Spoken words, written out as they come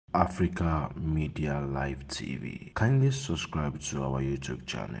Africa Media Live TV. Kindly subscribe to our YouTube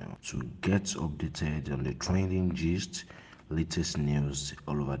channel to get updated on the trending gist, latest news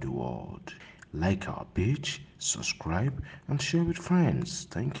all over the world. Like our page, subscribe, and share with friends.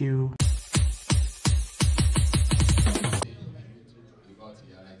 Thank you. About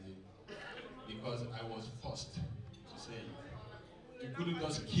Iyalaje because I was forced to say it. You couldn't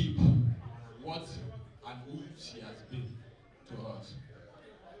just keep what and who she has been to us.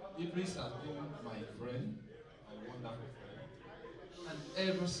 Idris has been my friend, my wonderful friend, and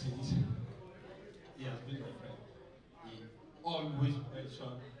ever since he has been my friend. He always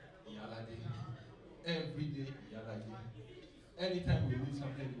mentioned Iyalaje. Every day Iyalaje. Anytime we need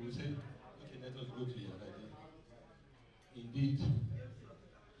something, he will say, okay, let us go to Iyalaje. Indeed.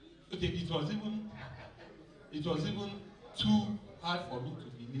 Okay, it was even too hard for me to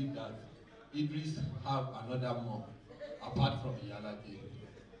believe that Idris have another mom apart from Iyalaje.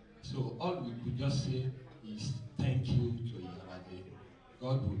 So all we could just say is thank you to Iyalaje.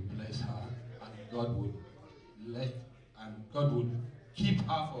 God will bless her and God will let and God will keep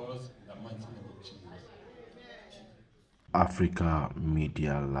her for us in the mighty name of Jesus. Africa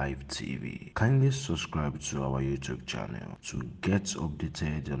Media Live TV. Kindly subscribe to our YouTube channel to get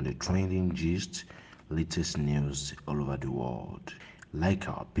updated on the trending gist, latest news all over the world. Like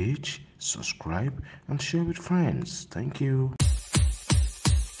our page, subscribe, and share with friends. Thank you.